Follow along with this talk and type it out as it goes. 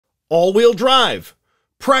all-wheel drive,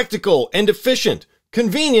 practical and efficient,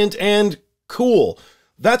 convenient and cool.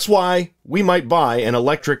 That's why we might buy an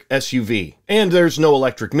electric SUV. And there's no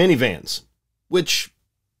electric minivans. Which,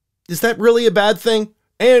 is that really a bad thing?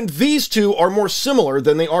 And these two are more similar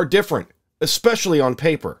than they are different, especially on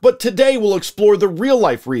paper. But today we'll explore the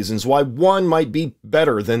real-life reasons why one might be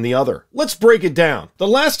better than the other. Let's break it down. The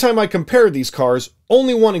last time I compared these cars,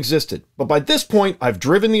 only one existed. But by this point, I've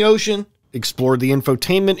driven the Ocean, explored the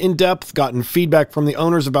infotainment in depth, gotten feedback from the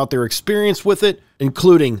owners about their experience with it,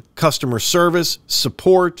 including customer service,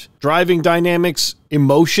 support, driving dynamics,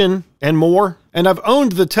 emotion, and more. And I've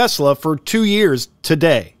owned the Tesla for 2 years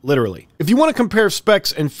today, literally. If you want to compare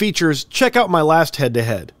specs and features, check out my last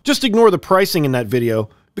head-to-head. Just ignore the pricing in that video,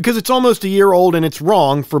 because it's almost a year old and it's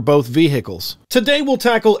wrong for both vehicles. Today we'll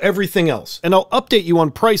tackle everything else, and I'll update you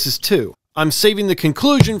on prices too. I'm saving the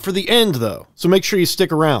conclusion for the end though, so make sure you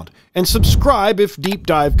stick around. And subscribe if deep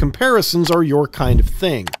dive comparisons are your kind of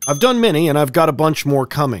thing. I've done many and I've got a bunch more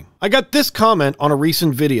coming. I got this comment on a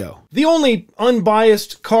recent video. The only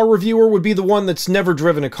unbiased car reviewer would be the one that's never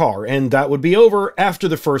driven a car, and that would be over after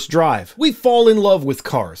the first drive. We fall in love with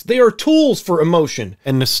cars. They are tools for emotion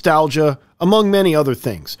and nostalgia, among many other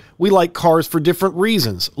things. We like cars for different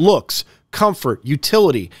reasons: looks, comfort,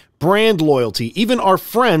 utility, brand loyalty. Even our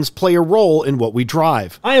friends play a role in what we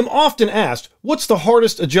drive. I am often asked, what's the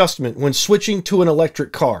hardest adjustment when switching to an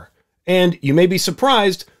electric car? And you may be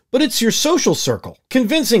surprised, but it's your social circle.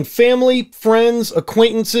 Convincing family, friends,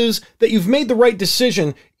 acquaintances that you've made the right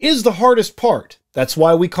decision is the hardest part. That's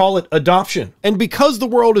why we call it adoption. And because the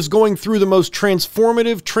world is going through the most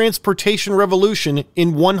transformative transportation revolution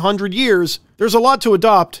in 100 years, there's a lot to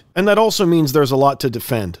adopt, and that also means there's a lot to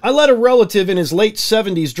defend. I let a relative in his late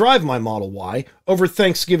 70s drive my Model Y over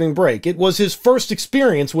Thanksgiving break. It was his first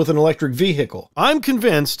experience with an electric vehicle. I'm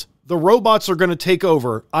convinced the robots are going to take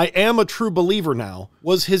over. I am a true believer now,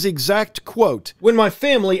 was his exact quote when my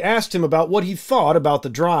family asked him about what he thought about the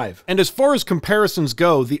drive. And as far as comparisons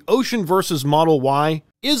go, the Ocean versus Model Y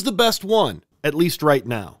is the best one, at least right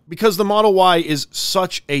now, because the Model Y is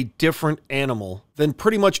such a different animal than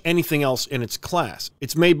pretty much anything else in its class.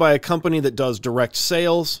 It's made by a company that does direct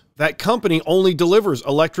sales. That company only delivers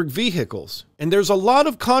electric vehicles. And there's a lot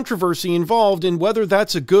of controversy involved in whether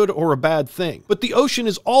that's a good or a bad thing. But the Ocean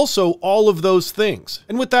is also all of those things.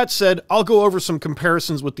 And with that said, I'll go over some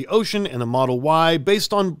comparisons with the Ocean and the Model Y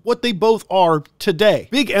based on what they both are today.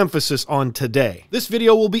 Big emphasis on today. This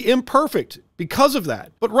video will be imperfect because of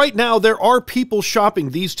that. But right now, there are people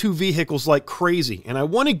shopping these two vehicles like crazy, and I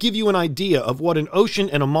want to give you an idea of what an Ocean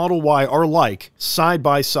and a Model Y are like side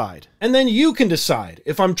by side. And then you can decide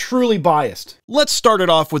if I'm truly biased. Let's start it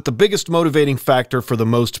off with the biggest motivating factor for the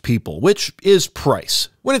most people, which is price.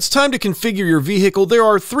 When it's time to configure your vehicle, there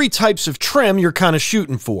are 3 types of trim you're kind of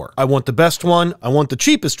shooting for. I want the best one, I want the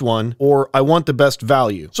cheapest one, or I want the best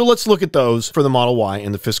value. So let's look at those for the Model Y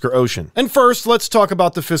and the Fisker Ocean. And first, let's talk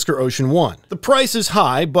about the Fisker Ocean 1. The price is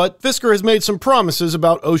high, but Fisker has made some promises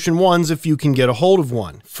about Ocean 1s if you can get a hold of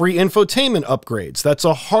one. Free infotainment upgrades, that's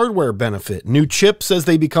a hardware benefit. New chips as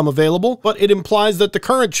they become available, but it implies that the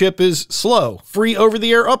current chip is slow. Free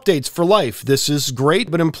over-the-air updates for life. This is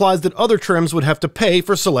great, but implies that other trims would have to pay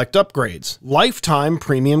for select upgrades. Lifetime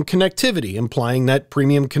premium connectivity, implying that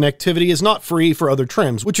premium connectivity is not free for other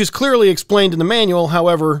trims, which is clearly explained in the manual.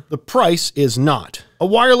 However, the price is not. A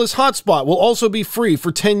wireless hotspot will also be free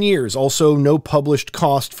for 10 years, also no published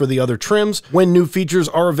cost for the other trims. When new features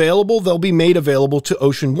are available, they'll be made available to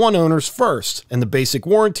Ocean 1 owners first, and the basic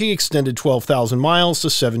warranty extended 12,000 miles to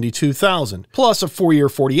 72,000, plus a 4-year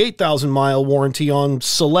 48,000-mile warranty on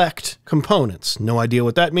select components. No idea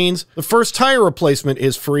what that means. The first tire replacement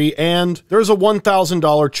is free, and there's a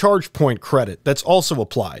 $1,000 charge point credit that's also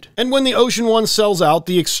applied. And when the Ocean 1 sells out,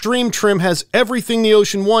 the Extreme trim has everything the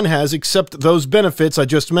Ocean 1 has except those benefits I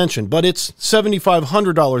just mentioned, but it's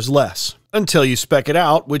 $7,500 less. Until you spec it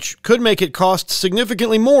out, which could make it cost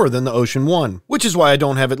significantly more than the Ocean 1, which is why I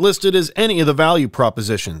don't have it listed as any of the value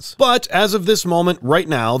propositions. But as of this moment, right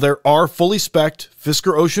now, there are fully spec'd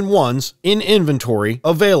Fisker Ocean 1s in inventory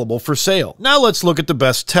available for sale. Now let's look at the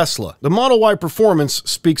best Tesla. The Model Y performance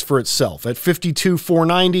speaks for itself at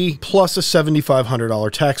 $52,490 plus a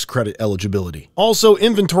 $7,500 tax credit eligibility. Also,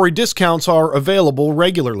 inventory discounts are available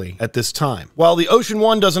regularly at this time. While the Ocean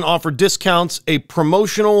 1 doesn't offer discounts, a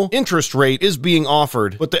promotional interest rate is being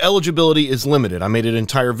offered, but the eligibility is limited. I made an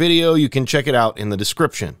entire video, you can check it out in the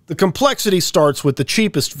description. The complexity starts with the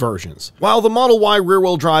cheapest versions. While the Model Y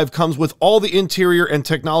rear-wheel drive comes with all the interior and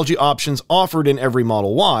technology options offered in every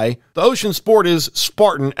Model Y, the Ocean Sport is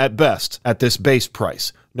Spartan at best at this base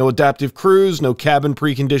price. no adaptive cruise, no cabin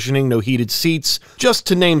preconditioning, no heated seats, just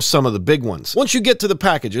to name some of the big ones. Once you get to the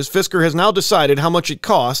packages, Fisker has now decided how much it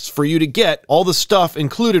costs for you to get all the stuff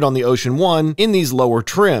included on the Ocean One in these lower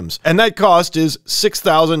trims, and that cost is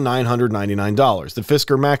 $6,999. The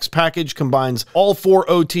Fisker Max package combines all 4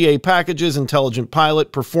 OTA packages, Intelligent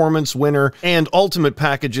Pilot, Performance, Winter, and Ultimate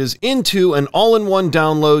packages into an all-in-one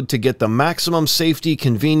download to get the maximum safety,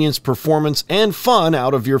 convenience, performance, and fun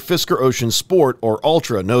out of your Fisker Ocean Sport or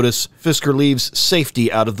Ultra. Notice, Fisker leaves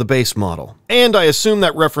safety out of the base model. And I assume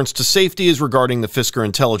that reference to safety is regarding the Fisker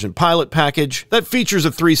Intelligent Pilot package. That features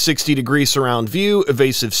a 360-degree surround view,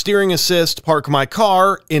 evasive steering assist, park my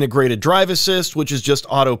car, integrated drive assist, which is just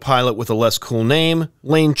autopilot with a less cool name,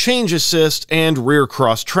 lane change assist, and rear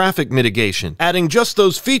cross traffic mitigation. Adding just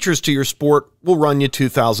those features to your Sport will run you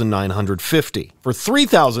 $2,950. For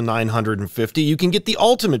 $3,950, you can get the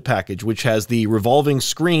Ultimate package, which has the revolving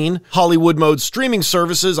screen, Hollywood mode streaming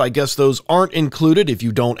services, I guess those aren't included if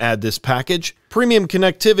you don't add this package, premium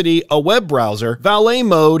connectivity, a web browser, valet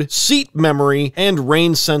mode, seat memory, and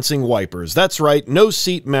rain sensing wipers. That's right, no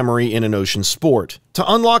seat memory in an Ocean Sport. To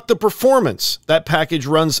unlock the performance, that package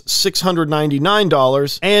runs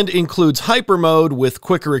 $699 and includes Hyper mode with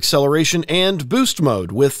quicker acceleration and Boost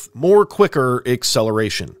mode with more quicker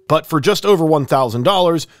acceleration. But for just over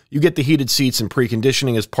 $1,000, you get the heated seats and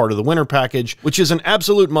preconditioning as part of the Winter package, which is an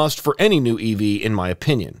absolute must for any new EV in my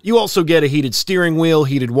opinion. You also get a heated steering wheel,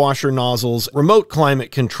 heated washer nozzles, remote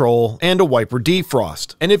climate control, and a wiper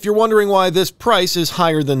defrost. And if you're wondering why this price is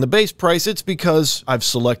higher than the base price, it's because I've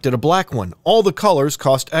selected a black one. All the colors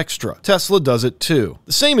cost extra. Tesla does it too.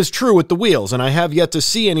 The same is true with the wheels, and I have yet to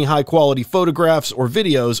see any high-quality photographs or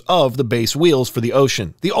videos of the base wheels for the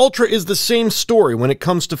Ocean. The Ultra is the same story when it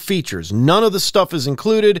comes to features. None of the stuff is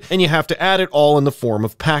included, and you have to add it all in the form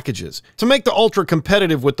of packages. To make the Ultra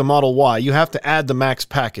competitive with the Model Y, you have to add the Max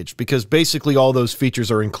package, because basically all those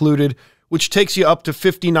features are included, which takes you up to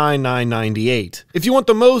 $59,998. If you want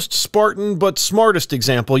the most Spartan but smartest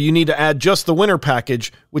example, you need to add just the Winter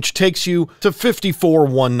package, which takes you to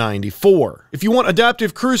 $54,194. If you want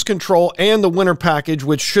adaptive cruise control and the Winter package,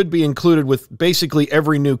 which should be included with basically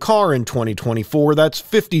every new car in 2024, that's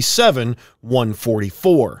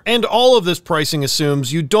 $57,144. And all of this pricing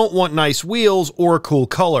assumes you don't want nice wheels or a cool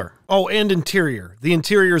color. Oh, and interior. The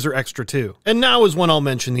interiors are extra too. And now is when I'll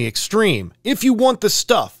mention the Extreme. If you want the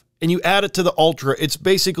stuff, and you add it to the Ultra, it's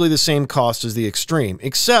basically the same cost as the Extreme,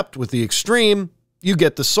 except with the Extreme, you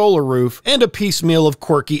get the solar roof and a piecemeal of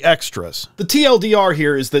quirky extras. The TLDR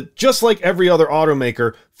here is that just like every other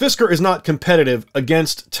automaker, Fisker is not competitive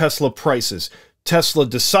against Tesla prices. Tesla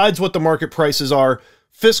decides what the market prices are.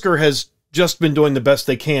 Fisker has just been doing the best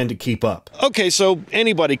they can to keep up. Okay, so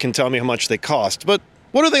anybody can tell me how much they cost, but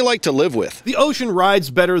what do they like to live with? The Ocean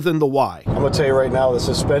rides better than the Y. I'm gonna tell you right now, the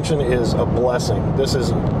suspension is a blessing. This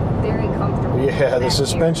is very comfortable. Yeah, the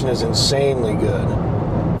suspension is insanely good.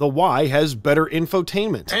 The Y has better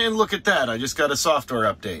infotainment. And look at that, I just got a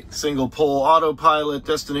software update. Single pole autopilot,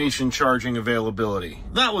 destination charging availability.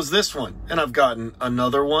 That was this one, and I've gotten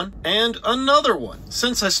another one and another one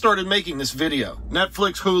since I started making this video.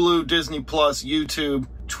 Netflix, Hulu, Disney Plus, YouTube,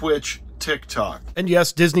 Twitch, TikTok. And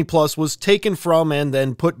yes, Disney Plus was taken from and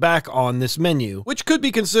then put back on this menu, which could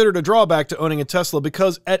be considered a drawback to owning a Tesla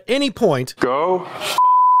because at any point, go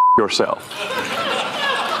yourself.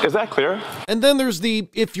 Is that clear? And then there's the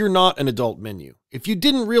if you're not an adult menu. If you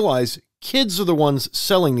didn't realize, kids are the ones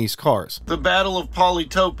selling these cars. The Battle of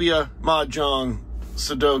Polytopia, Mahjong,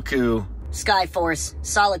 Sudoku, Skyforce,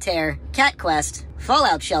 Solitaire, Cat Quest,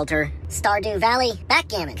 Fallout Shelter, Stardew Valley,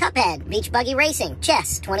 Backgammon, Cuphead, Beach Buggy Racing,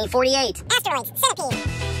 Chess 2048, Asteroids,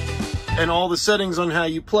 Centipede. And all the settings on how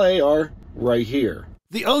you play are right here.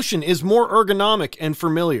 The Ocean is more ergonomic and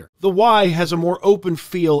familiar. The Y has a more open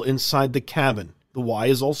feel inside the cabin. The Y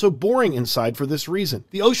is also boring inside for this reason.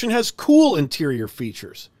 The Ocean has cool interior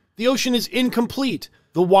features. The Ocean is incomplete.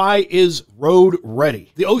 The Y is road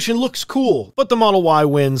ready. The Ocean looks cool, but the Model Y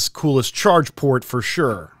wins coolest charge port for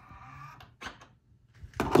sure.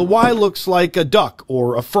 The Y looks like a duck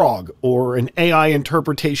or a frog or an AI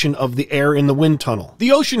interpretation of the air in the wind tunnel.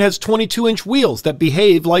 The Ocean has 22-inch wheels that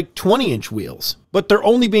behave like 20-inch wheels, but they're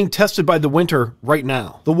only being tested by the Winter right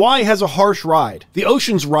now. The Y has a harsh ride. The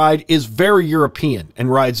Ocean's ride is very European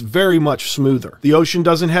and rides very much smoother. The Ocean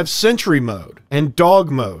doesn't have Sentry mode and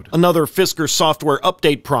Dog mode. Another Fisker software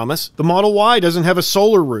update promise. The Model Y doesn't have a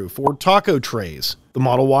solar roof or taco trays. The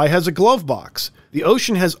Model Y has a glove box. The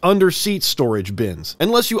Ocean has under-seat storage bins.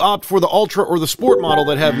 Unless you opt for the Ultra or the Sport model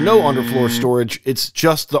that have no underfloor storage, it's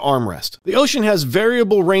just the armrest. The Ocean has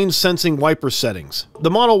variable range sensing wiper settings.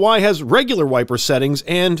 The Model Y has regular wiper settings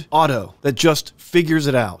and auto that just figures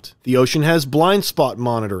it out. The Ocean has blind spot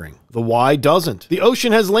monitoring. The Y doesn't. The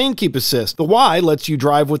Ocean has lane keep assist. The Y lets you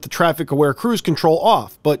drive with the traffic-aware cruise control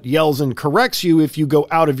off, but yells and corrects you if you go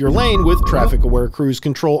out of your lane with traffic-aware cruise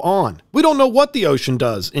control on. We don't know what the Ocean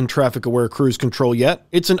does in traffic-aware cruise control yet.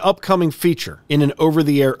 It's an upcoming feature in an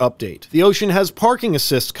over-the-air update. The Ocean has parking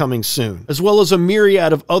assist coming soon, as well as a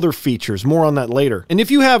myriad of other features. More on that later. And if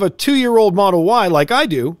you have a 2-year-old Model Y like I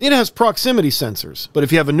do, it has proximity sensors. But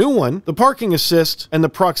if you have a new one, the parking assist and the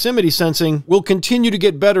proximity sensing will continue to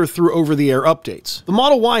get better through over-the-air updates. The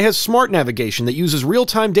Model Y has smart navigation that uses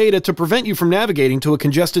real-time data to prevent you from navigating to a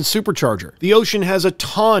congested supercharger. The Ocean has a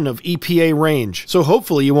ton of EPA range, so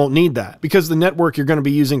hopefully you won't need that, because the network you're going to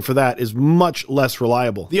be using for that is much less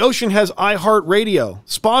reliable. The Ocean has iHeartRadio,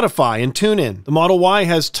 Spotify, and TuneIn. The Model Y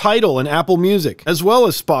has Tidal and Apple Music, as well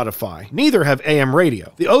as Spotify. Neither have AM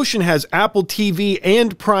radio. The Ocean has Apple TV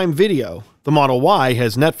and Prime Video. The Model Y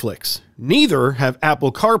has Netflix. Neither have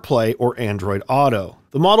Apple CarPlay or Android Auto.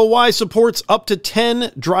 The Model Y supports up to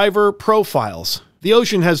 10 driver profiles. The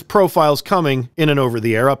Ocean has profiles coming in an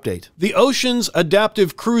over-the-air update. The Ocean's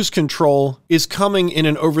adaptive cruise control is coming in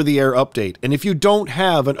an over-the-air update, and if you don't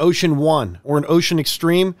have an Ocean One or an Ocean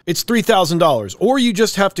Extreme, it's $3,000, or you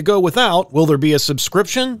just have to go without. Will there be a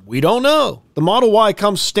subscription? We don't know. The Model Y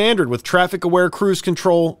comes standard with traffic-aware cruise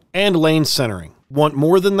control and lane centering. Want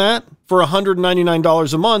more than that? For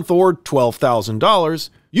 $199 a month or $12,000,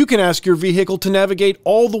 you can ask your vehicle to navigate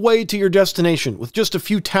all the way to your destination with just a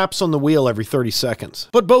few taps on the wheel every 30 seconds.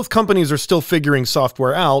 But both companies are still figuring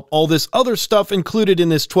software out. All this other stuff included in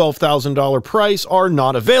this $12,000 price are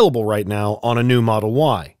not available right now on a new Model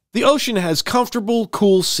Y. The Ocean has comfortable,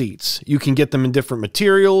 cool seats. You can get them in different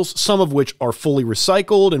materials, some of which are fully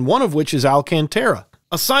recycled and one of which is Alcantara.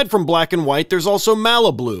 Aside from black and white, there's also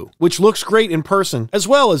Malibu, which looks great in person, as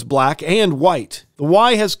well as black and white. The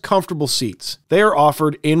Y has comfortable seats. They are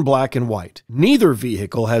offered in black and white. Neither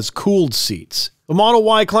vehicle has cooled seats. The Model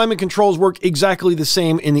Y climate controls work exactly the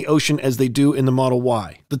same in the Ocean as they do in the Model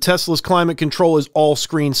Y. The Tesla's climate control is all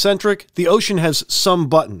screen-centric. The Ocean has some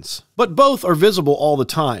buttons, but both are visible all the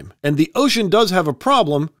time. And the Ocean does have a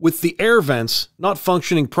problem with the air vents not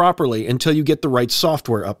functioning properly until you get the right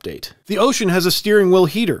software update. The Ocean has a steering wheel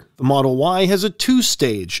heater. The Model Y has a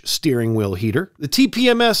 2-stage steering wheel heater. The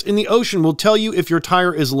TPMS in the Ocean will tell you if your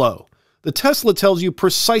tire is low. The Tesla tells you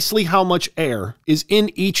precisely how much air is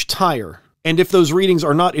in each tire. And if those readings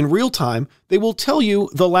are not in real time, they will tell you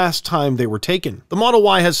the last time they were taken. The Model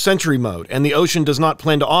Y has Sentry mode, and the Ocean does not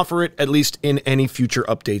plan to offer it, at least in any future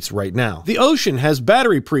updates right now. The Ocean has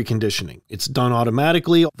battery preconditioning. It's done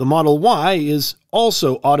automatically. The Model Y is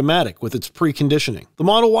also automatic with its preconditioning. The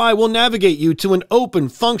Model Y will navigate you to an open,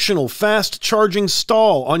 functional, fast-charging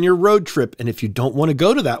stall on your road trip, and if you don't want to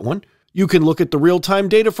go to that one, you can look at the real-time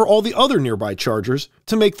data for all the other nearby chargers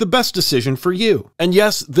to make the best decision for you. And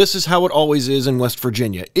yes, this is how it always is in West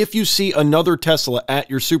Virginia. If you see another Tesla at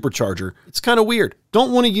your supercharger, it's kind of weird.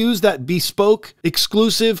 Don't want to use that bespoke,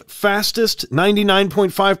 exclusive, fastest,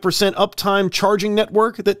 99.5% uptime charging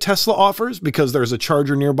network that Tesla offers because there's a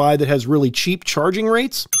charger nearby that has really cheap charging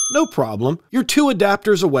rates? No problem. You're 2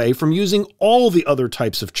 adapters away from using all the other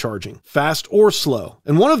types of charging, fast or slow.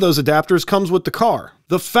 And one of those adapters comes with the car.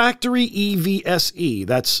 The factory EVSE,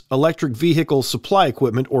 that's electric vehicle supply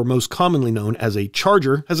equipment, or most commonly known as a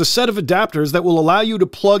charger, has a set of adapters that will allow you to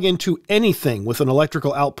plug into anything with an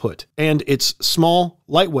electrical output. And it's small,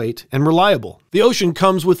 lightweight, and reliable. The Ocean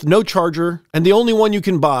comes with no charger, and the only one you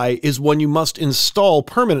can buy is one you must install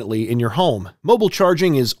permanently in your home. Mobile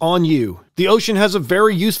charging is on you. The Ocean has a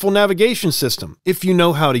very useful navigation system, if you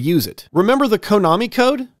know how to use it. Remember the Konami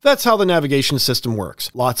code? That's how the navigation system works.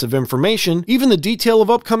 Lots of information, even the detail of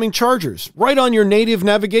upcoming chargers, right on your native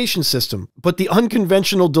navigation system. But the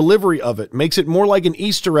unconventional delivery of it makes it more like an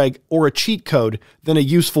Easter egg or a cheat code than a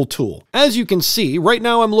useful tool. As you can see, right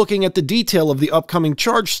now I'm looking at the detail of the upcoming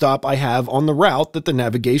charge stop I have on the route that the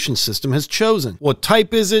navigation system has chosen. What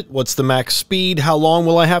type is it? What's the max speed? How long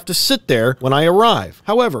will I have to sit there when I arrive?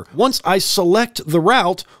 However, once I select the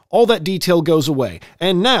route, all that detail goes away.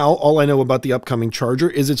 And now, all I know about the upcoming charger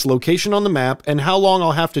is its location on the map and how long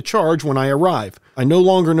I'll have to charge when I arrive. I no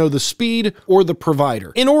longer know the speed or the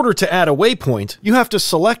provider. In order to add a waypoint, you have to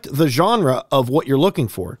select the genre of what you're looking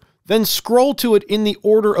for, then scroll to it in the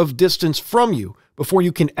order of distance from you before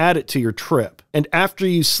you can add it to your trip. And after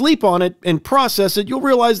you sleep on it and process it, you'll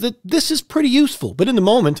realize that this is pretty useful. But in the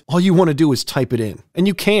moment, all you want to do is type it in. And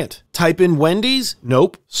you can't. Type in Wendy's?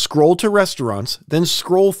 Nope. Scroll to restaurants, then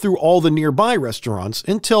scroll through all the nearby restaurants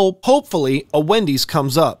until, hopefully, a Wendy's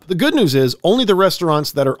comes up. The good news is, only the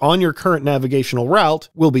restaurants that are on your current navigational route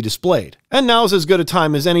will be displayed. And now's as good a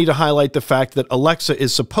time as any to highlight the fact that Alexa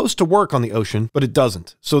is supposed to work on the Ocean, but it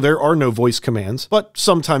doesn't. So there are no voice commands, but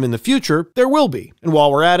sometime in the future, there will be. And while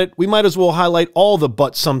we're at it, we might as well highlight all the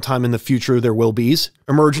but sometime in the future there will be's.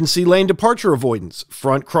 Emergency lane departure avoidance,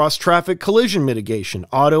 front cross traffic collision mitigation,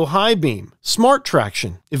 auto high beam, smart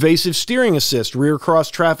traction, evasive steering assist, rear cross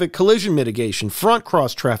traffic collision mitigation, front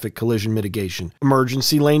cross traffic collision mitigation,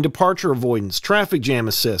 emergency lane departure avoidance, traffic jam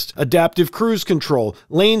assist, adaptive cruise control,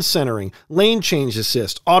 lane centering, lane change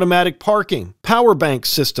assist, automatic parking, power bank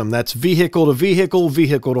system, that's vehicle to vehicle,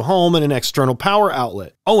 vehicle to home, and an external power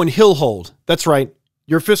outlet. Oh, and hill hold. That's right.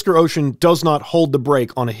 Your Fisker Ocean does not hold the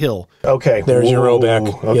brake on a hill. Okay. There's your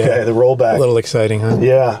rollback. Okay, yeah. the rollback. A little exciting, huh?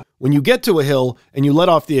 Yeah. When you get to a hill and you let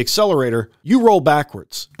off the accelerator, you roll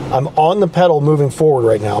backwards. I'm on the pedal moving forward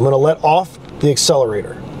right now. I'm going to let off the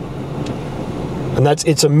accelerator. And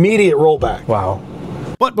it's immediate rollback. Wow.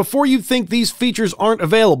 But before you think these features aren't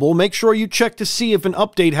available, make sure you check to see if an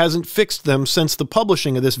update hasn't fixed them since the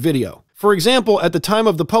publishing of this video. For example, at the time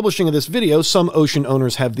of the publishing of this video, some Ocean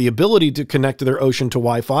owners have the ability to connect their Ocean to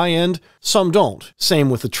Wi-Fi and some don't.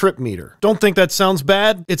 Same with the trip meter. Don't think that sounds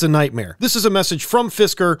bad? It's a nightmare. This is a message from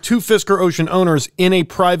Fisker to Fisker Ocean owners in a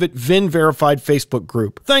private VIN-verified Facebook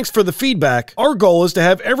group. Thanks for the feedback. Our goal is to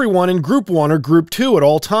have everyone in Group 1 or Group 2 at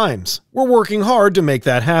all times. We're working hard to make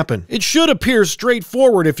that happen. It should appear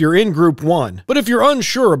straightforward if you're in Group 1, but if you're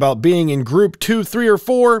unsure about being in Group 2, 3, or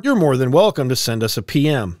 4, you're more than welcome to send us a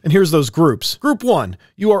PM. And here's those groups. Group 1,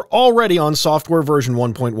 you are already on software version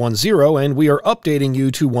 1.10 and we are updating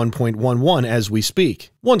you to 1.11 as we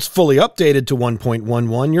speak. Once fully updated to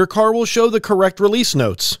 1.11, your car will show the correct release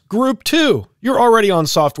notes. Group 2, you're already on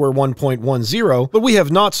software 1.10, but we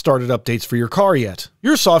have not started updates for your car yet.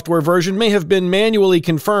 Your software version may have been manually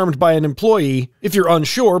confirmed by an employee. If you're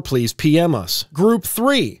unsure, please PM us. Group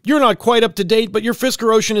 3, you're not quite up to date, but your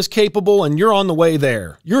Fisker Ocean is capable and you're on the way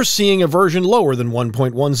there. You're seeing a version lower than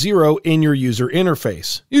 1.10 in your user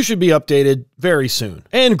interface. You should be updated very soon.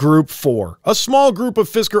 And Group 4, a small group of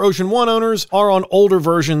Fisker Ocean 1 owners are on older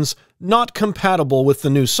versions not compatible with the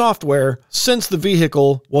new software since the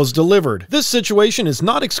vehicle was delivered. This situation is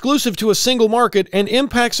not exclusive to a single market and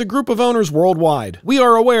impacts a group of owners worldwide. We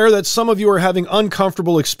are aware that some of you are having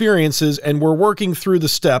uncomfortable experiences and we're working through the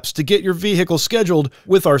steps to get your vehicle scheduled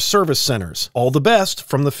with our service centers. All the best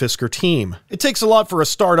from the Fisker team. It takes a lot for a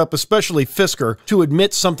startup, especially Fisker, to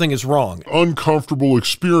admit something is wrong. Uncomfortable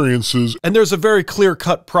experiences. And there's a very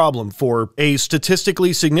clear-cut problem for a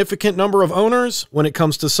statistically significant number of owners when it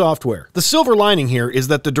comes to software. The silver lining here is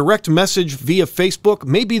that the direct message via Facebook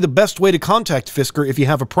may be the best way to contact Fisker if you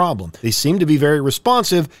have a problem. They seem to be very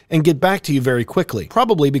responsive and get back to you very quickly,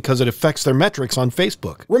 probably because it affects their metrics on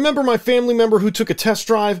Facebook. Remember my family member who took a test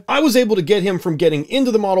drive? I was able to get him from getting into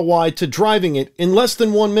the Model Y to driving it in less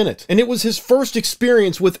than 1 minute, and it was his first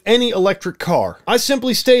experience with any electric car. I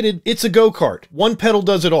simply stated, it's a go-kart. One pedal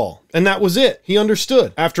does it all. And that was it. He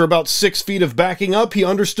understood. After about 6 feet of backing up, he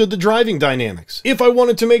understood the driving dynamics. If I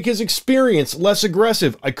wanted to make his experience less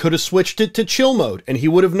aggressive, I could have switched it to chill mode, and he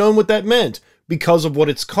would have known what that meant because of what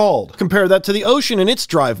it's called. Compare that to the Ocean and its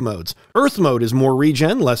drive modes. Earth mode is more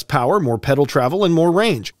regen, less power, more pedal travel, and more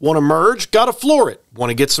range. Want to merge? Gotta floor it. Want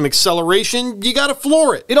to get some acceleration? You gotta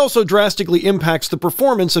floor it. It also drastically impacts the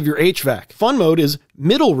performance of your HVAC. Fun mode is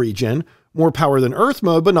middle regen, more power than Earth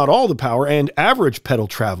mode, but not all the power, and average pedal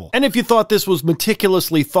travel. And if you thought this was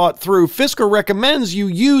meticulously thought through, Fisker recommends you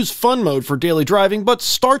use Fun mode for daily driving, but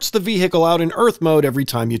starts the vehicle out in Earth mode every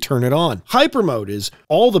time you turn it on. Hyper mode is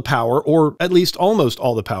all the power, or at least almost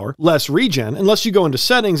all the power, less regen, unless you go into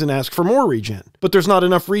settings and ask for more regen. But there's not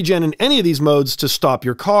enough regen in any of these modes to stop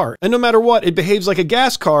your car. And no matter what, it behaves like a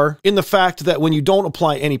gas car in the fact that when you don't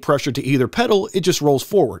apply any pressure to either pedal, it just rolls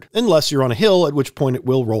forward. Unless you're on a hill, at which point it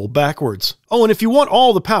will roll backwards. Oh, and if you want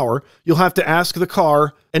all the power, you'll have to ask the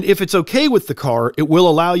car, and if it's okay with the car, it will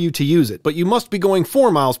allow you to use it, but you must be going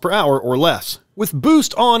 4 miles per hour or less. With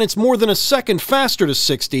boost on, it's more than a second faster to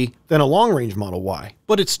 60 than a long-range Model Y,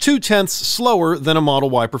 but it's 0.2 slower than a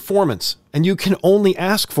Model Y Performance, and you can only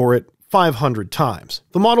ask for it 500 times.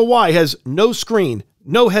 The Model Y has no screen,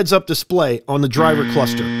 no heads-up display on the driver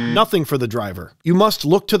cluster. Nothing for the driver. You must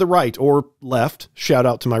look to the right or left, shout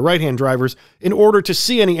out to my right-hand drivers, in order to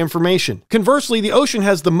see any information. Conversely, the Ocean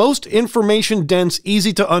has the most information-dense,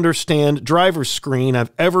 easy-to-understand driver's screen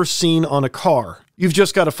I've ever seen on a car. You've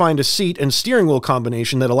just got to find a seat and steering wheel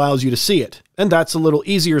combination that allows you to see it. And that's a little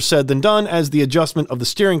easier said than done, as the adjustment of the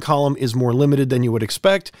steering column is more limited than you would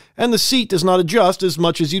expect, and the seat does not adjust as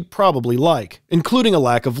much as you'd probably like, including a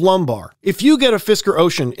lack of lumbar. If you get a Fisker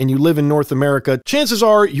Ocean and you live in North America, chances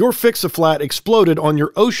are your Fix-A-Flat exploded on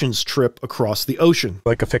your Ocean's trip across the ocean.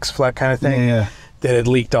 Like a Fix-A-Flat kind of thing? Yeah. That had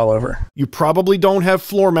leaked all over. You probably don't have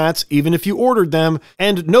floor mats, even if you ordered them,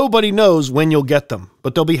 and nobody knows when you'll get them,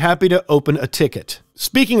 but they'll be happy to open a ticket.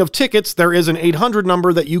 Speaking of tickets, there is an 800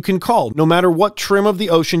 number that you can call, no matter what trim of the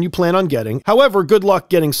Ocean you plan on getting. However, good luck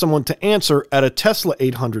getting someone to answer at a Tesla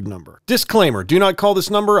 800 number. Disclaimer, do not call this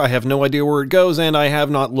number. I have no idea where it goes, and I have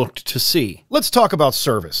not looked to see. Let's talk about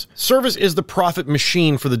service. Service is the profit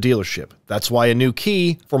machine for the dealership. That's why a new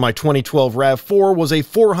key for my 2012 RAV4 was a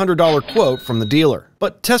 $400 quote from the dealer.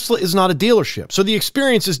 But Tesla is not a dealership, so the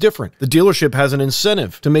experience is different. The dealership has an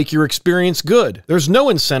incentive to make your experience good. There's no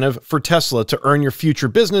incentive for Tesla to earn your future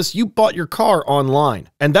business. You bought your car online.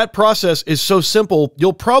 And that process is so simple,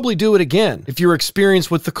 you'll probably do it again if your experience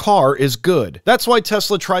with the car is good. That's why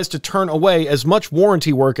Tesla tries to turn away as much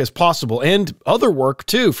warranty work as possible, and other work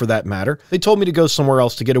too, for that matter. They told me to go somewhere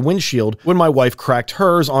else to get a windshield when my wife cracked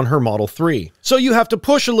hers on her Model 3. So you have to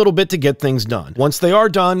push a little bit to get things done. Once they are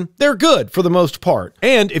done, they're good for the most part.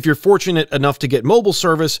 And if you're fortunate enough to get mobile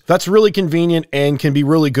service, that's really convenient and can be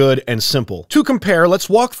really good and simple. To compare, let's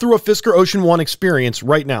walk through a Fisker Ocean One experience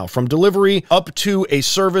right now, from delivery up to a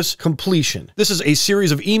service completion. This is a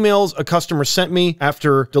series of emails a customer sent me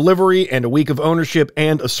after delivery and a week of ownership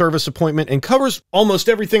and a service appointment, and covers almost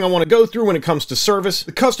everything I want to go through when it comes to service.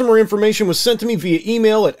 The customer information was sent to me via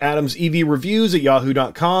email at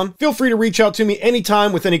adamsevreviews@yahoo.com. Feel free to reach out to me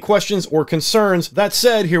anytime with any questions or concerns. That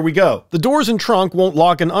said, here we go. The doors and trunk won't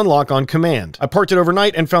lock and unlock on command. I parked it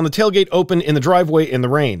overnight and found the tailgate open in the driveway in the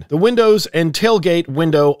rain. The windows and tailgate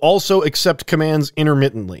window also accept commands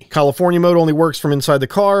intermittently. California mode only works from inside the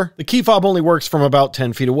car. The key fob only works from about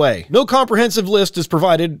 10 feet away. No comprehensive list is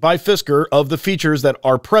provided by Fisker of the features that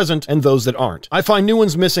are present and those that aren't. I find new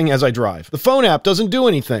ones missing as I drive. The phone app doesn't do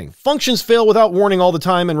anything. Functions fail without warning all the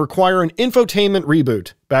time and require an infotainment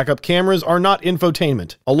reboot. Backup cameras are not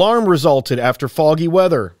infotainment. Alarm resulted after foggy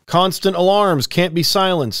weather. Constant alarms can't be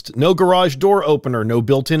silenced. No garage door opener, no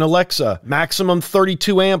built-in Alexa. Maximum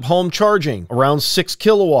 32 amp home charging, around 6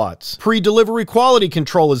 kilowatts. Pre-delivery quality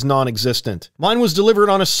control is non-existent. Mine was delivered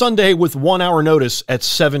on a Sunday with 1 hour notice at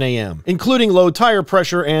 7 a.m., including low tire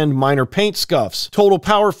pressure and minor paint scuffs. Total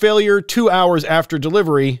power failure 2 hours after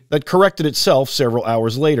delivery that corrected itself several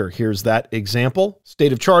hours later. Here's that example.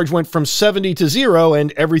 State of charge went from 70 to 0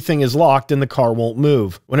 and everything is locked and the car won't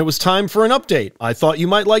move. When it was time for an update, I thought you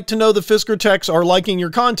might like to know the Fisker techs are liking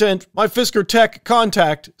your content. My Fisker tech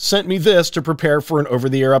contact sent me this to prepare for an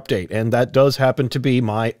over-the-air update, and that does happen to be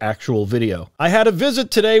my actual video. I had a visit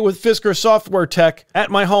today with Fisker software tech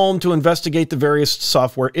at my home to investigate the various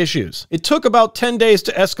software issues. It took about 10 days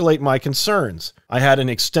to escalate my concerns. I had an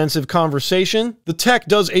extensive conversation. The tech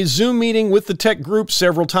does a Zoom meeting with the tech group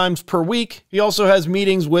several times per week. He also has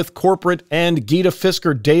meetings with corporate and Gita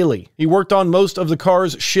Fisker daily. He worked on most of the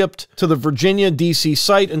cars shipped to the Virginia, DC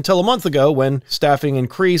site until a month ago when staffing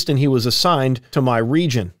increased and he was assigned to my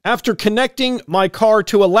region. After connecting my car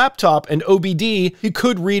to a laptop and OBD, he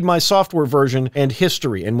could read my software version and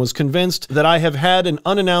history and was convinced that I have had an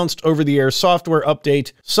unannounced over-the-air software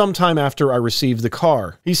update sometime after I received the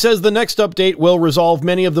car. He says the next update will resolve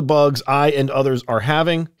many of the bugs I and others are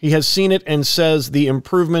having. He has seen it and says the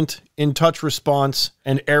improvement in touch response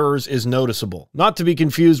and errors is noticeable. Not to be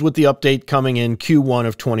confused with the update coming in Q1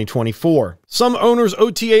 of 2024. Some owners'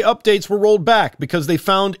 OTA updates were rolled back because they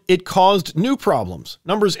found it caused new problems.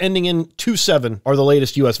 Numbers ending in 27 are the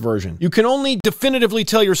latest US version. You can only definitively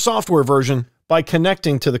tell your software version by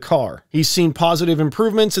connecting to the car. He's seen positive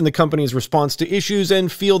improvements in the company's response to issues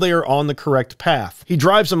and feel they are on the correct path. He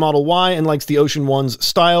drives a Model Y and likes the Ocean One's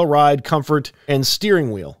style, ride, comfort, and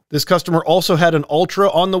steering wheel. This customer also had an Ultra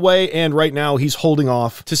on the way, and right now he's holding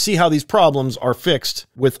off to see how these problems are fixed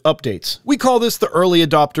with updates. We call this the early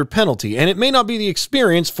adopter penalty, and it may not be the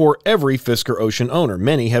experience for every Fisker Ocean owner.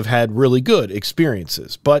 Many have had really good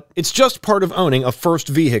experiences, but it's just part of owning a first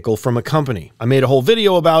vehicle from a company. I made a whole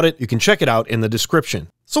video about it. You can check it out in the description.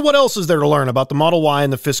 So what else is there to learn about the Model Y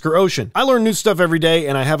and the Fisker Ocean? I learn new stuff every day,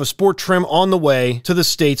 and I have a sport trim on the way to the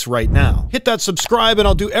States right now. Hit that subscribe and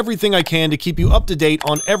I'll do everything I can to keep you up to date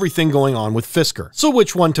on everything going on with Fisker. So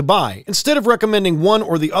which one to buy? Instead of recommending one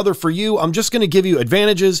or the other for you, I'm just going to give you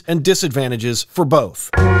advantages and disadvantages for both.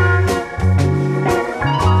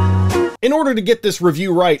 In order to get this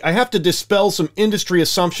review right, I have to dispel some industry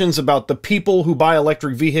assumptions about the people who buy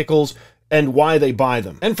electric vehicles and why they buy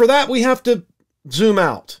them. And for that, we have to zoom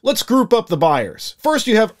out. Let's group up the buyers. First,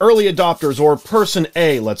 you have early adopters, or Person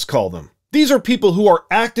A, let's call them. These are people who are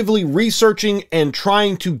actively researching and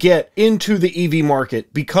trying to get into the EV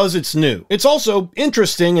market because it's new. It's also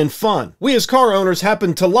interesting and fun. We as car owners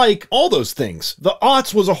happen to like all those things. The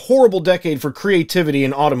aughts was a horrible decade for creativity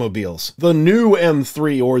in automobiles. The new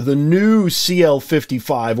M3 or the new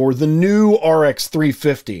CL55 or the new RX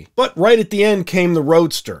 350. But right at the end came the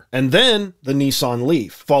Roadster, and then the Nissan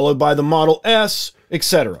Leaf, followed by the Model S,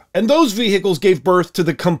 etc. And those vehicles gave birth to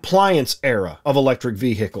the compliance era of electric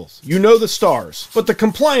vehicles. You know the stars, but the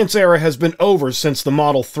compliance era has been over since the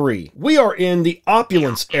Model 3. We are in the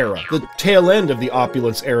opulence era, the tail end of the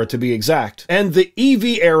opulence era to be exact. And the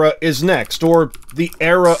EV era is next, or the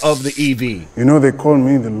era of the EV. You know, they call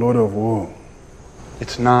me the Lord of War.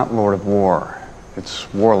 It's not Lord of War.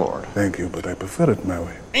 It's Warlord. Thank you, but I prefer it my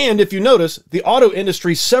way. And if you notice, the auto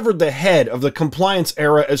industry severed the head of the compliance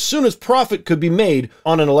era as soon as profit could be made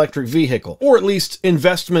on an electric vehicle, or at least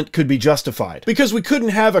investment could be justified, because we couldn't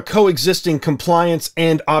have a coexisting compliance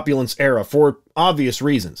and opulence era for obvious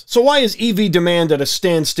reasons. So why is EV demand at a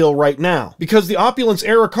standstill right now? Because the opulence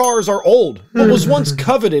era cars are old. What was once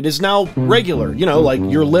coveted is now regular, you know, like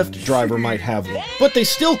your Lyft driver might have one. But they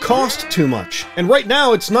still cost too much. And right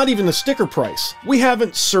now, it's not even the sticker price. We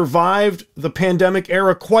haven't survived the pandemic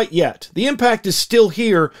era quite yet. The impact is still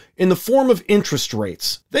here in the form of interest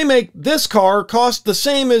rates. They make this car cost the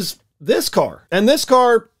same as this car. And this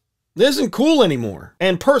car isn't cool anymore.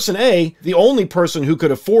 And Person A, the only person who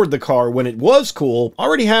could afford the car when it was cool,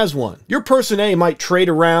 already has one. Your Person A might trade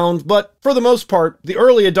around, but for the most part, the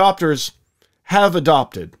early adopters have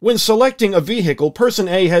adopted. When selecting a vehicle, Person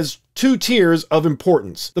A has two tiers of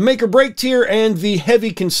importance: the make or break tier and the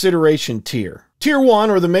heavy consideration tier. Tier 1,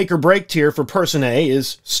 or the make or break tier for Person A,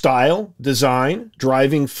 is style, design,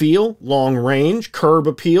 driving feel, long range, curb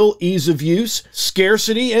appeal, ease of use,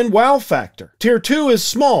 scarcity, and wow factor. Tier 2 is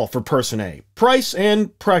small for Person A, price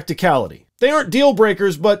and practicality. They aren't deal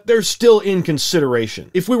breakers, but they're still in consideration.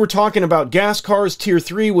 If we were talking about gas cars, Tier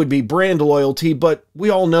 3 would be brand loyalty, but we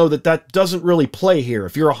all know that that doesn't really play here.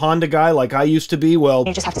 If you're a Honda guy like I used to be, well,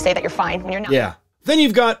 you just have to say that you're fine when you're not. Yeah. Then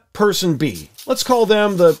you've got Person B. Let's call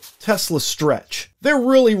them the Tesla stretch. They're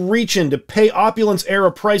really reaching to pay opulence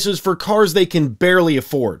era prices for cars they can barely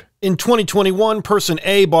afford. In 2021, Person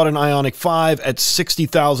A bought an Ioniq 5 at $60,000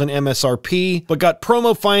 MSRP, but got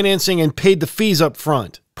promo financing and paid the fees up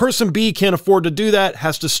front. Person B can't afford to do that,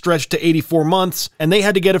 has to stretch to 84 months, and they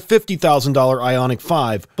had to get a $50,000 Ioniq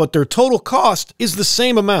 5, but their total cost is the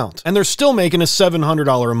same amount, and they're still making a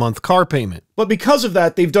 $700 a month car payment. But because of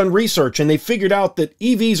that, they've done research and they've figured out that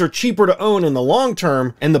EVs are cheaper to own in the long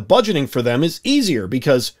term, and the budgeting for them is easier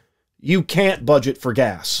because you can't budget for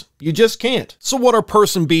gas. You just can't. So what are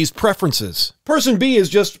Person B's preferences? Person B is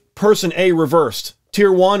just Person A reversed.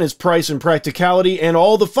 Tier 1 is price and practicality, and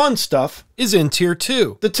all the fun stuff is in Tier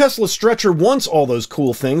 2. The Tesla Stretcher wants all those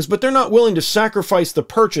cool things, but they're not willing to sacrifice the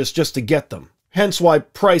purchase just to get them. Hence why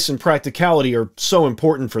price and practicality are so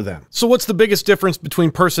important for them. So what's the biggest difference between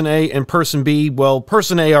Person A and Person B? Well,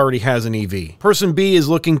 Person A already has an EV. Person B is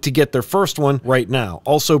looking to get their first one right now.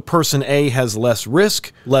 Also, Person A has less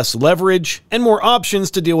risk, less leverage, and more options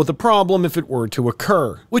to deal with the problem if it were to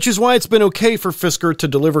occur. Which is why it's been okay for Fisker to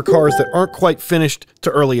deliver cars that aren't quite finished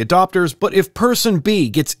to early adopters, but if Person B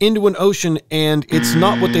gets into an ocean and it's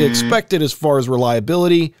not what they expected as far as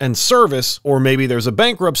reliability and service, or maybe there's a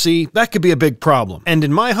bankruptcy, that could be a big problem. And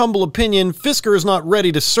in my humble opinion, Fisker is not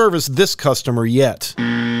ready to service this customer yet.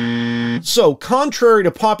 So, contrary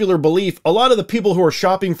to popular belief, a lot of the people who are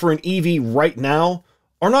shopping for an EV right now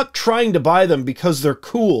are not trying to buy them because they're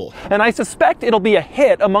cool. And I suspect it'll be a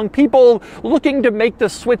hit among people looking to make the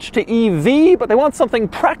switch to EV, but they want something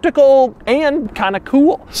practical and kind of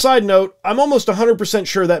cool. Side note, I'm almost 100%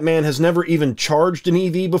 sure that man has never even charged an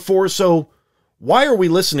EV before, so why are we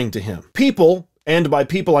listening to him? People, and by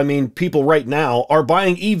people I mean people right now, are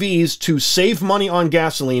buying EVs to save money on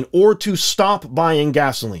gasoline or to stop buying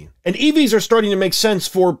gasoline. And EVs are starting to make sense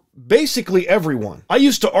for basically everyone. I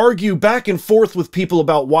used to argue back and forth with people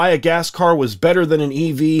about why a gas car was better than an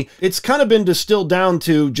EV. It's kind of been distilled down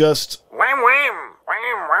to just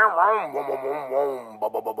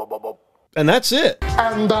and that's it.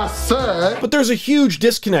 And that's it. But there's a huge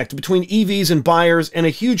disconnect between EVs and buyers, and a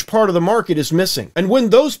huge part of the market is missing. And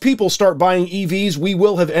when those people start buying EVs, we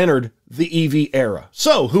will have entered the EV era.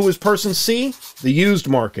 So, who is Person C? The used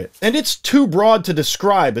market. And it's too broad to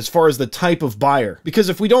describe as far as the type of buyer, because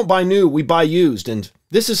if we don't buy new, we buy used, and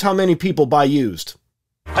this is how many people buy used.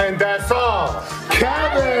 And that's all.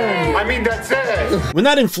 Kevin! I mean, that's it. When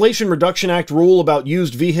that Inflation Reduction Act rule about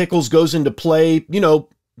used vehicles goes into play, you know,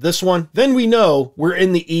 this one, then we know we're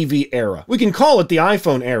in the EV era. We can call it the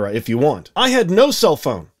iPhone era if you want. I had no cell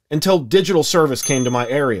phone until digital service came to my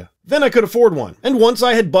area. Then I could afford one. And once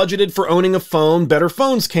I had budgeted for owning a phone, better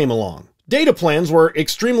phones came along. Data plans were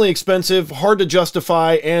extremely expensive, hard to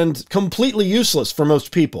justify, and completely useless for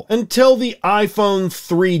most people. Until the iPhone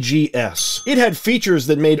 3GS. It had features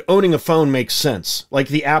that made owning a phone make sense, like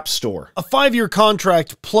the App Store. A 5-year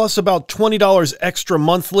contract plus about $20 extra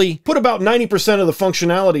monthly. Put about 90% of the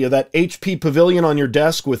functionality of that HP Pavilion on your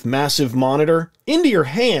desk with massive monitor into your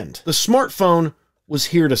hand. The smartphone was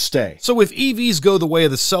here to stay. So if EVs go the way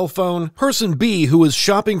of the cell phone, person B who is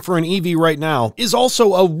shopping for an EV right now is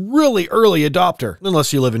also a really early adopter,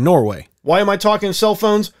 unless you live in Norway. Why am I talking cell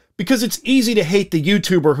phones? Because it's easy to hate the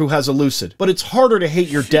YouTuber who has a Lucid, but it's harder to hate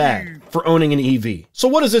your dad for owning an EV. So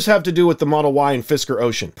what does this have to do with the Model Y and Fisker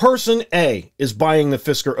Ocean? Person A is buying the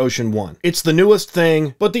Fisker Ocean 1. It's the newest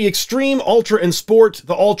thing, but the Extreme, Ultra, and Sport,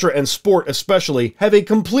 the Ultra and Sport especially, have a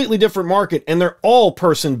completely different market, and they're all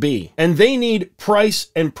Person B. And they need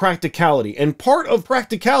price and practicality, and part of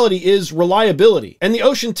practicality is reliability. And the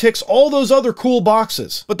Ocean ticks all those other cool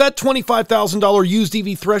boxes. But that $25,000 used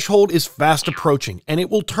EV threshold is fast approaching, and it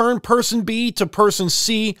will turn Person B to Person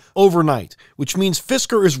C overnight, which means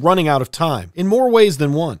Fisker is running out of time in more ways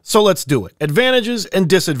than one. So let's do it. Advantages and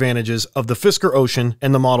disadvantages of the Fisker Ocean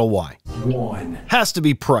and the Model Y. 1. Has to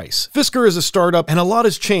be price. Fisker is a startup, and a lot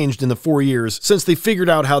has changed in the 4 years since they figured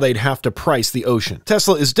out how they'd have to price the Ocean.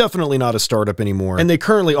 Tesla is definitely not a startup anymore, and they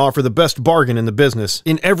currently offer the best bargain in the business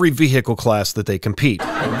in every vehicle class that they compete.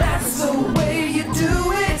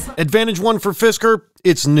 Advantage 1 for Fisker,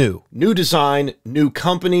 it's new. New design, new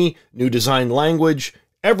company, new design language.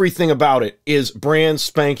 Everything about it is brand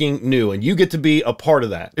spanking new, and you get to be a part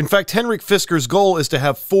of that. In fact, Henrik Fisker's goal is to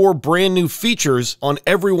have 4 brand new features on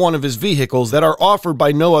every one of his vehicles that are offered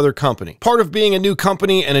by no other company. Part of being a new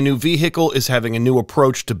company and a new vehicle is having a new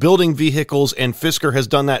approach to building vehicles, and Fisker has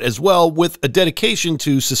done that as well with a dedication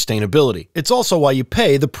to sustainability. It's also why you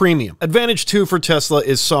pay the premium. Advantage 2 for Tesla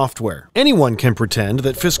is software. Anyone can pretend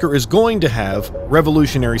that Fisker is going to have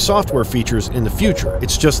revolutionary software features in the future.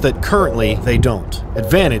 It's just that currently they don't.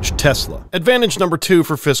 Advantage Tesla. Advantage number 2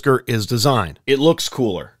 for Fisker is design. It looks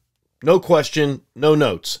cooler. No question, no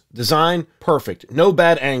notes. Design, perfect. No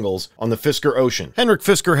bad angles on the Fisker Ocean. Henrik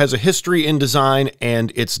Fisker has a history in design,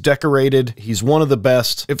 and it's decorated. He's one of the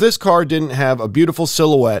best. If this car didn't have a beautiful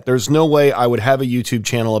silhouette, there's no way I would have a YouTube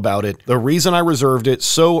channel about it. The reason I reserved it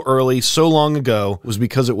so early, so long ago, was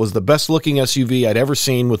because it was the best looking SUV I'd ever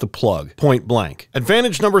seen with a plug. Point blank.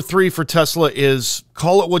 Advantage number 3 for Tesla is,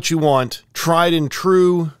 call it what you want, tried and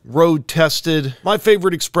true, road tested. My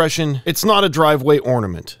favorite expression, it's not a driveway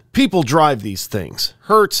ornament. People drive these things.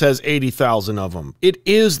 Hertz has 80,000 of them. It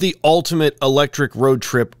is the ultimate electric road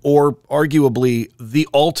trip, or arguably the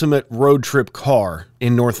ultimate road trip car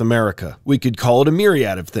in North America. We could call it a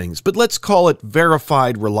myriad of things, but let's call it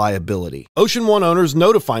verified reliability. Ocean One owners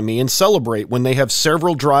notify me and celebrate when they have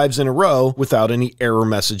several drives in a row without any error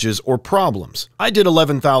messages or problems. I did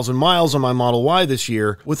 11,000 miles on my Model Y this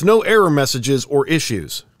year with no error messages or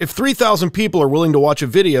issues. If 3,000 people are willing to watch a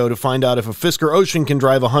video to find out if a Fisker Ocean can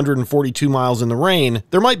drive 142 miles in the rain,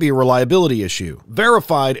 there might be a reliability issue.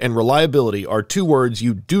 Verified and reliability are 2 words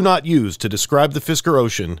you do not use to describe the Fisker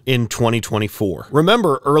Ocean in 2024.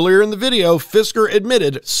 Remember, earlier in the video, Fisker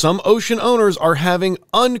admitted some Ocean owners are having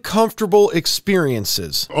uncomfortable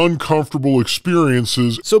experiences.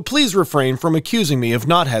 So please refrain from accusing me of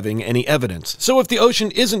not having any evidence. So if the Ocean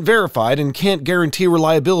isn't verified and can't guarantee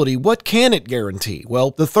reliability, what can it guarantee?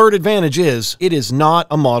 Well, the third advantage is, it is not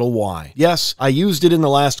a Model Y. Yes, I used it in the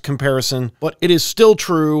last comparison, but it is still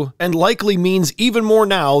true and likely means even more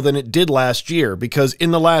now than it did last year, because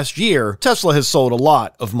in the last year, Tesla has sold a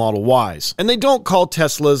lot of Model Ys. And they don't call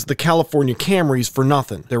Teslas the California Camrys for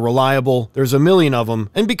nothing. They're reliable, there's a million of them,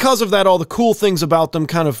 and because of that, all the cool things about them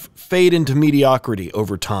kind of fade into mediocrity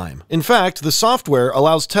over time. In fact, the software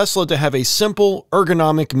allows Tesla to have a simple,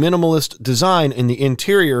 ergonomic, minimalist design in the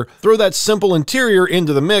interior. Throw that simple interior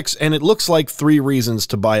into the mix, and it looks like 3 reasons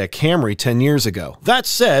to buy a Camry 10 years ago. That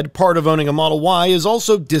said, part of owning a Model Y is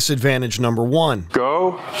also disadvantage number 1.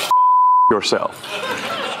 Go yourself.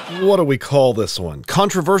 What do we call this one?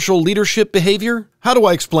 Controversial leadership behavior? How do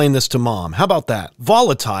I explain this to Mom? How about that?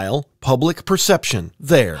 Volatile public perception.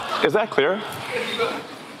 There. Is that clear?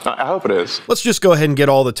 I hope it is. Let's just go ahead and get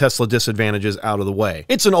all the Tesla disadvantages out of the way.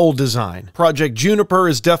 It's an old design. Project Juniper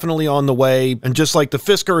is definitely on the way, and just like the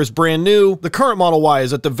Fisker is brand new, the current Model Y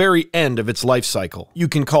is at the very end of its life cycle. You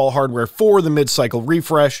can call Hardware 4 the mid-cycle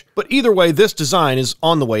refresh, but either way, this design is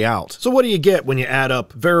on the way out. So what do you get when you add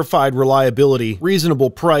up verified reliability, reasonable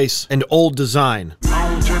price, and old design?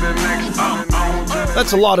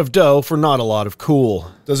 That's a lot of dough for not a lot of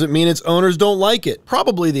cool. Does it mean its owners don't like it?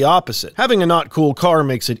 Probably the opposite. Having a not cool car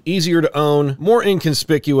makes it easier to own, more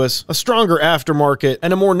inconspicuous, a stronger aftermarket,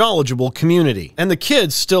 and a more knowledgeable community. And the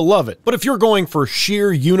kids still love it. But if you're going for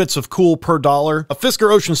sheer units of cool per dollar, a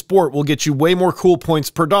Fisker Ocean Sport will get you way more cool points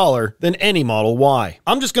per dollar than any Model Y.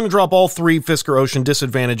 I'm just going to drop all 3 Fisker Ocean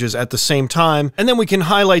disadvantages at the same time, and then we can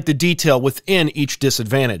highlight the detail within each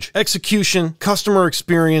disadvantage. Execution, customer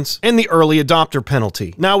experience, and the early adopter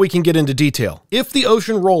penalty. Now we can get into detail. If the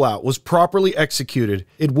Ocean rollout was properly executed,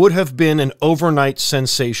 it would have been an overnight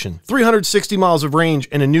sensation. 360 miles of range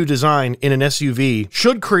and a new design in an SUV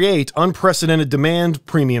should create unprecedented demand,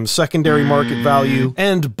 premium secondary market value,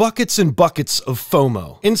 and buckets of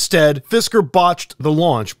FOMO. Instead, Fisker botched the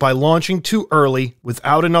launch by launching too early,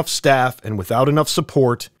 without enough staff and without enough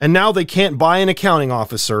support, and now they can't buy an accounting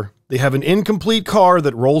officer. They have an incomplete car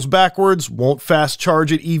that rolls backwards, won't fast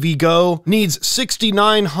charge at EVgo, needs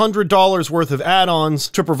 $6,900 worth of add-ons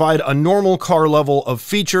to provide a normal car level of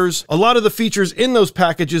features. A lot of the features in those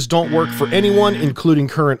packages don't work for anyone, including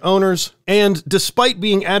current owners. And despite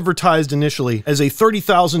being advertised initially as a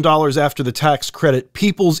 $30,000 after the tax credit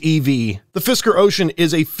people's EV, the Fisker Ocean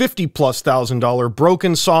is a $50,000+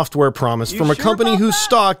 broken software promise from a company whose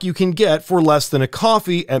stock you can get for less than a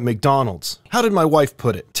coffee at McDonald's. How did my wife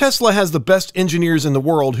put it? Tesla has the best engineers in the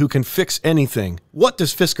world who can fix anything. What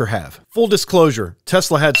does Fisker have? Full disclosure,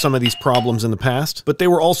 Tesla had some of these problems in the past, but they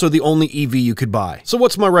were also the only EV you could buy. So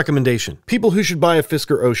what's my recommendation? People who should buy a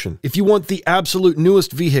Fisker Ocean. If you want the absolute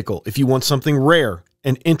newest vehicle, if you want something rare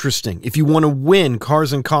and interesting, if you want to win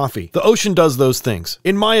cars and coffee, the Ocean does those things.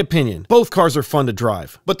 In my opinion, both cars are fun to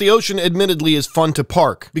drive, but the Ocean admittedly is fun to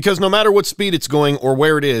park, because no matter what speed it's going or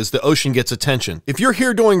where it is, the Ocean gets attention. If you're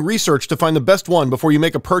here doing research to find the best one before you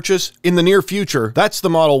make a purchase in the near future, that's the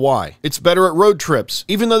Model Y. It's better at road trips,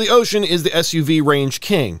 even though the Ocean is the SUV range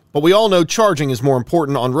king. But we all know charging is more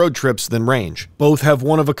important on road trips than range. Both have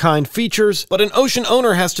one-of-a-kind features, but an Ocean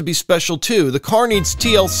owner has to be special too. The car needs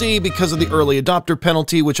TLC because of the early adopter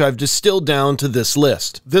penalty, which I've distilled down to this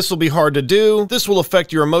list. This will be hard to do, this will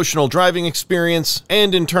affect your emotional driving experience,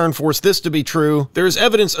 and in turn force this to be true. There is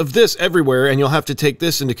evidence of this everywhere, and you'll have to take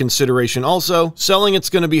this into consideration also. Selling it's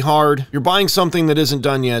going to be hard, you're buying something that isn't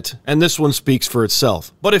done yet, and this one speaks for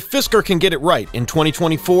itself. But if Fisker can get it right in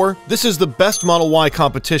 2024, this is the best Model Y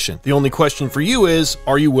competition. The only question for you is,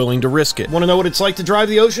 are you willing to risk it? Want to know what it's like to drive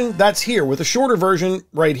the Ocean? That's here, with a shorter version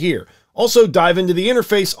right here. Also, dive into the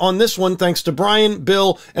interface on this one thanks to Brian,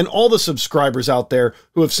 Bill, and all the subscribers out there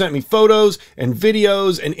who have sent me photos and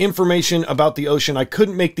videos and information about the Ocean. I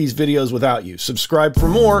couldn't make these videos without you. Subscribe for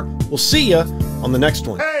more. We'll see ya on the next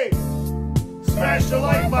one. Hey, smash the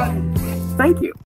like button. Thank you.